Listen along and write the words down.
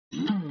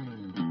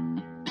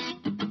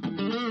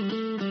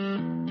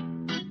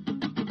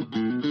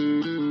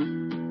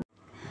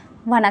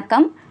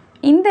வணக்கம்.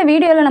 இந்த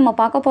வீடியோவில் நம்ம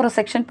பார்க்க போகிற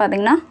செக்ஷன்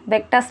பார்த்தீங்கன்னா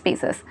வெக்டார்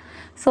ஸ்பேசஸ்.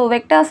 ஸோ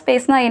வெக்டார்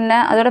ஸ்பேஸ்னால் என்ன,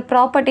 அதோட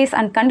ப்ராப்பர்ட்டிஸ்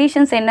அண்ட்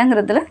கண்டிஷன்ஸ்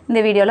என்னங்கிறதுல இந்த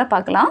வீடியோவில்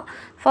பார்க்கலாம்.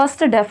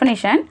 First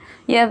definition: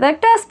 a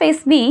vector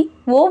space V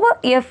over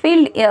a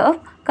field F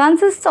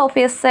consists of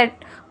a set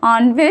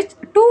on which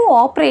two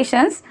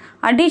operations,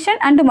 addition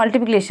and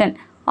multiplication,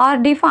 are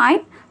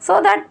defined so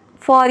that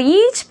for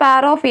each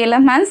pair of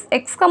elements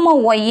x,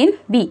 y in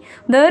B,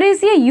 there is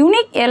a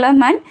unique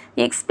element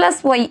x plus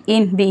y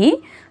in B,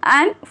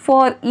 and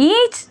for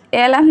each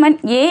element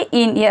A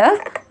in F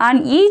and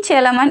each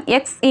element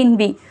x in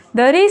B,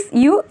 there is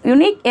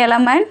unique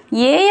element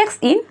AX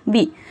in B,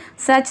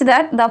 such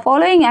that the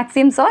following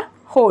axioms are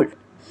hold.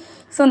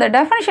 So, இந்த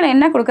definition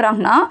என்ன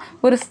கொடுக்குறாங்கன்னா,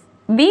 ஒரு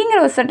Bங்கிற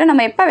ஒரு செட்டை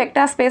நம்ம எப்போ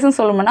vector ஸ்பேஸ்னு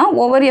சொல்லணும்னா,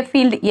 over a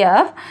field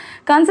F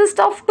consist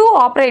of two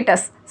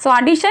operators. So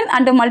addition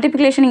and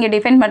multiplication இங்கே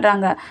டிஃபைன்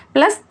பண்ணுறாங்க,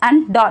 ப்ளஸ்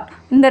அண்ட் டாட்.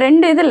 இந்த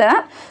ரெண்டு இதில்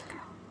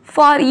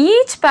for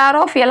each pair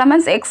of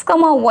elements X,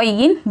 Y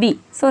in B.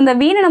 So இந்த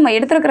வீணு நம்ம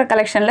எடுத்துருக்கிற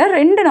கலெக்ஷனில்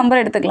ரெண்டு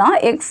நம்பர் எடுத்துக்கலாம்,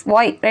 எக்ஸ்,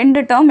 ஒய்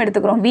ரெண்டு டேர்ம்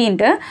எடுத்துக்கிறோம்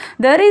வீன்ட்டு.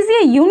 There is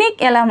a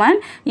unique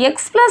element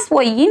X plus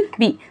Y in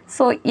B.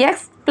 So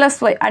X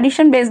plus Y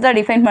addition பேஸ்டாக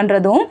டிஃபைன்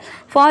பண்ணுறதும்,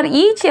 for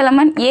each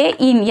element A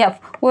in F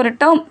ஒரு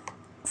டேர்ம்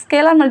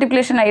ஸ்கேலார்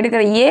மல்டிப்ளிகேஷன்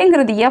எடுக்கிற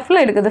ஏங்கிறது எஃப்ல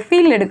எடுக்குது,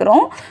 ஃபீல்டு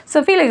எடுக்கிறோம். ஸோ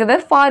ஃபீல்டு எடுக்குது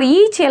for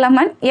each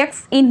element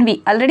X in we.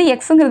 Already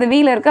எக்ஸுங்கிறது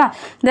வீல இருக்கா,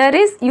 there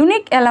is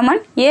unique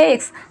element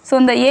ax. So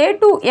இந்த ஏ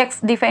டு எக்ஸ்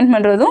டிஃபைன்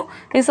பண்ணுறதும்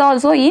is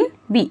also in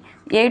B.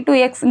 A to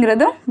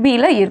எக்ஸுங்கிறதும்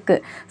பியில்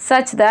இருக்குது.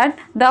 Such that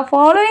the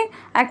following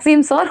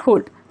axioms R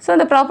hold. So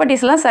இந்த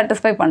ப்ராப்பர்ட்டிஸ்லாம்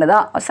satisfy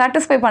பண்ணுதா,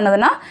 satisfy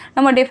பண்ணுதுன்னா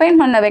நம்ம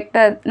define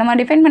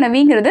பண்ண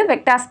வீங்கிறது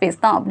வெக்டார்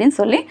ஸ்பேஸ் தான் அப்படின்னு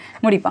சொல்லி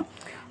முடிப்போம்.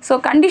 ஸோ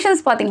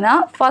கண்டிஷன்ஸ் பார்த்தீங்கன்னா,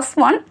 first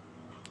one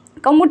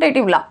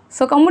commutative law.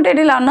 So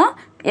commutative law na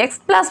x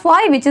plus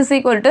y which is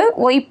equal to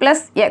y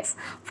plus x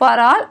for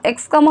all x,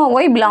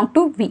 y belong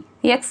to V.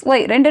 x, y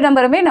ரெண்டு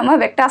நம்பருமே நம்ம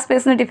vector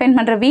ஸ்பேஸ்னு define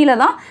பண்ணுற வீல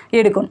தான்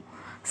எடுக்கணும்.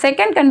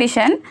 Second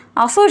condition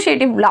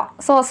associative law.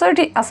 So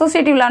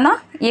associative law na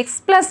x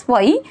plus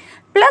y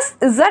plus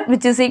z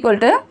which is equal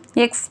to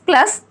x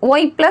plus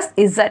y plus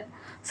z.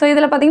 So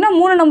இதில் பார்த்தீங்கன்னா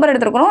மூணு number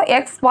எடுத்துருக்கணும்,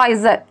 x, y,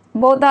 z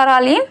both are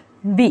all in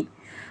B.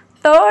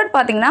 Third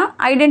பார்த்தீங்கன்னா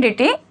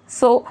identity.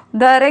 So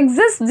there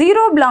exists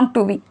 0 belong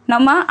to V.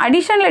 நம்ம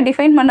அடிஷனில்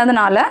define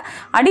பண்ணதுனால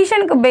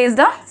அடிஷனுக்கு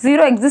பேஸ்டாக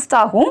 0 exist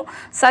ஆகும்,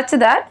 such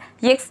that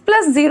x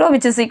plus 0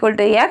 which is equal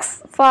to x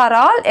for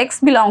all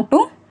x belong to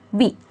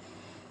V.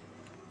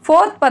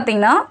 Fourth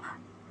பார்த்தீங்கன்னா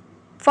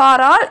for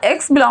all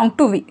x belong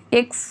to V.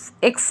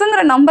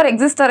 எக்ஸுங்கிற number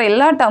exist ஆகிற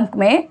எல்லா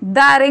டேர்முக்குமே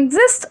there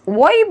exists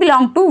y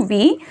belong to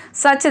V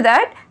such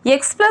that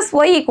x plus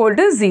y equal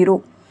to 0.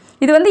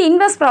 இது வந்து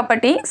inverse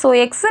property. So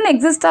எக்ஸ்ன்னு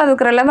exist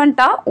ஆகுதுக்கு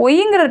ரெலவெண்ட்டாக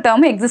ஒய்ங்கிற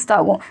term exist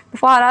ஆகும்.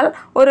 For all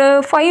ஒரு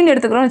 5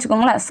 எடுத்துக்கிறோம்னு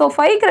வச்சுக்கோங்களேன். So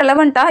 5க்கு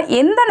ரெலவெண்ட்டாக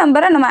எந்த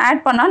நம்பரை நம்ம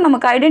ஆட் பண்ணால்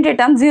நமக்கு ஐடென்டி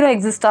டேர்ம் 0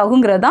 எக்ஸிஸ்ட்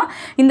ஆகுங்கிறது தான்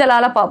இந்த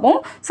லால பார்ப்போம்.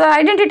 ஸோ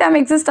ஐடென்டி டேர்ம்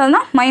எக்ஸிஸ்ட்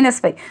ஆகுதுன்னா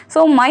 -5.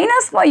 ஸோ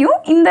 -5யும்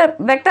இந்த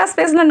வெக்டார்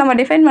ஸ்பேஸில் நம்ம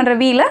டிஃபைன் பண்ணுற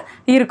வீல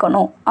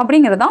இருக்கணும்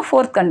அப்படிங்கிறது தான்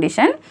fourth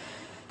condition.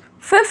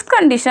 Fifth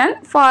condition,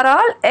 for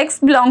all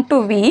X belong to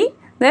we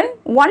then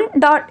 1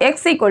 dot x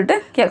equal to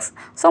x.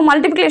 So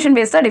multiplication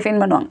பேஸ்டாக டிஃபைன்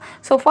பண்ணுவாங்க.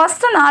 ஸோ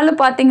ஃபஸ்ட்டு 4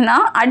 பார்த்தீங்கன்னா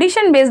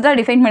அடிஷன் பேஸ்டாக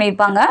டிஃபைன்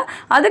பண்ணியிருப்பாங்க,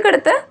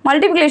 அதுக்கடுத்து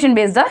மல்டிப்ளிகேஷன்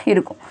பேஸ்டாக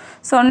இருக்கும்.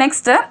 So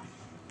next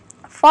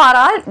for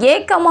all A,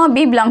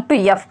 B belong to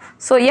F.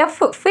 So F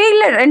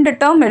ஃபீல்டில் ரெண்டு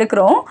டேர்ம்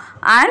எடுக்கிறோம்,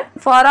 and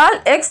for all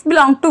X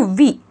belong to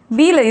we,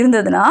 வியில்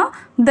இருந்ததுன்னா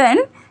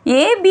தென்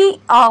AB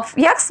of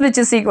X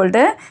which is equal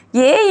to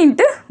A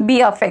into P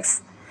of X.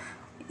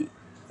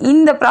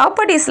 இந்த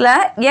ப்ராப்பர்ட்டிஸில்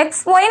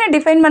X, ஒய்னு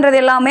define பண்ணுறது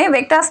எல்லாமே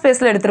vector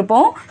ஸ்பேஸில்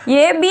எடுத்திருப்போம்,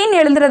 ஏபின்னு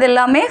எழுதுறது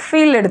எல்லாமே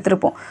ஃபீல்டில்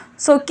எடுத்திருப்போம்.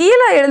 ஸோ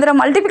கீழே எழுதுகிற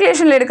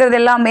மல்டிப்ளிகேஷனில் எடுக்கிறது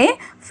எல்லாமே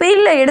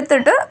ஃபீல்டில்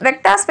எடுத்துகிட்டு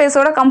வெக்டார்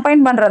ஸ்பேஸோட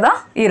கம்பைன் பண்ணுறதா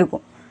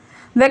இருக்கும்.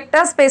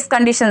 வெக்டார் ஸ்பேஸ்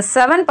கண்டிஷன்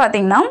 7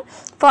 பார்த்தீங்கன்னா,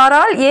 for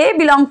all A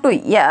belong to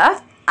F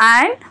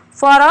and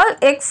for all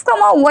X,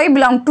 Y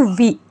belong to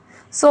we.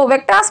 So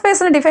vector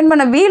ஸ்பேஸில் டிஃபைன்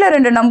பண்ண வீல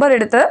ரெண்டு நம்பர்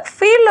எடுத்து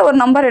ஃபீல்டில் ஒரு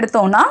நம்பர்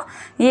எடுத்தோம்னா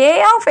ஏ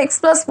of X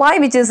plus Y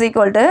which is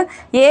equal to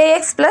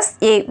ax plus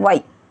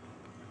AY.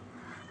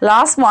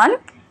 Last one,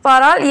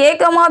 for all A,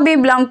 B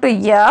belong to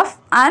F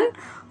and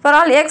for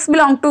all X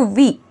belong to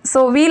we. So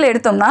வீல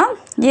எடுத்தோம்னா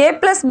ஏ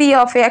plus P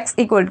of X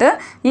equal to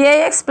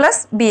ax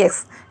plus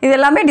px. இது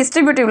எல்லாமே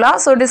distributive law.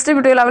 So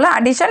distributive லாவில்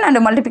addition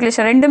and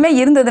multiplication ரெண்டுமே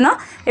இருந்ததுன்னா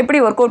எப்படி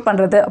work out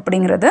பண்ணுறது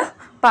அப்படிங்கிறது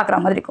பார்க்குற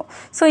மாதிரி இருக்கும்.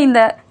 ஸோ இந்த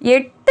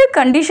 8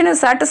 கண்டிஷனை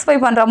சாட்டிஸ்ஃபை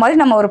பண்ணுற மாதிரி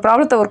நம்ம ஒரு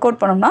ப்ராப்ளத்தை ஒர்க் அவுட்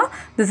பண்ணோம்னா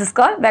this is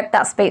call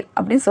vector space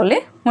அப்படின்னு சொல்லி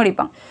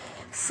முடிப்பாங்க.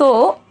 ஸோ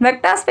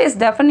வெக்டார் ஸ்பேஸ்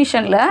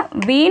டெஃபினிஷனில்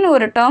வின்னு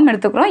ஒரு டேர்ம்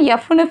எடுத்துக்கிறோம்,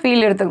 எஃப்னு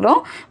ஃபீல்டு எடுத்துக்கிறோம்.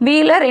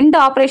 வியில் ரெண்டு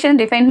ஆப்ரேஷன்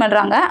டிஃபைன்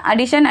பண்ணுறாங்க,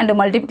 அடிஷன் அண்ட்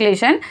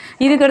மல்டிப்ளிகேஷன்.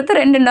 இதுக்கடுத்து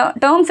ரெண்டு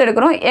டேர்ம்ஸ்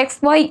எடுக்கிறோம், எக்ஸ்,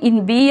 ஒய் இன்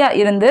பியாக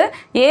இருந்து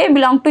ஏ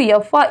பிலாங் டு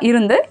எஃப்ஆ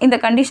இருந்து இந்த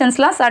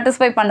கண்டிஷன்ஸ்லாம்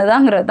சாட்டிஸ்ஃபை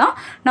பண்ணுதாங்கிறது தான்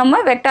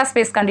நம்ம வெக்டார்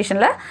ஸ்பேஸ்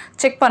கண்டிஷனில்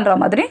செக் பண்ணுற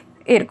மாதிரி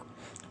இருக்கும்.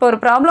 இப்போ ஒரு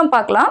ப்ராப்ளம்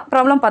பார்க்கலாம்,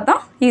 ப்ராப்ளம் பார்த்தா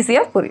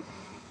ஈஸியாக புரியும்.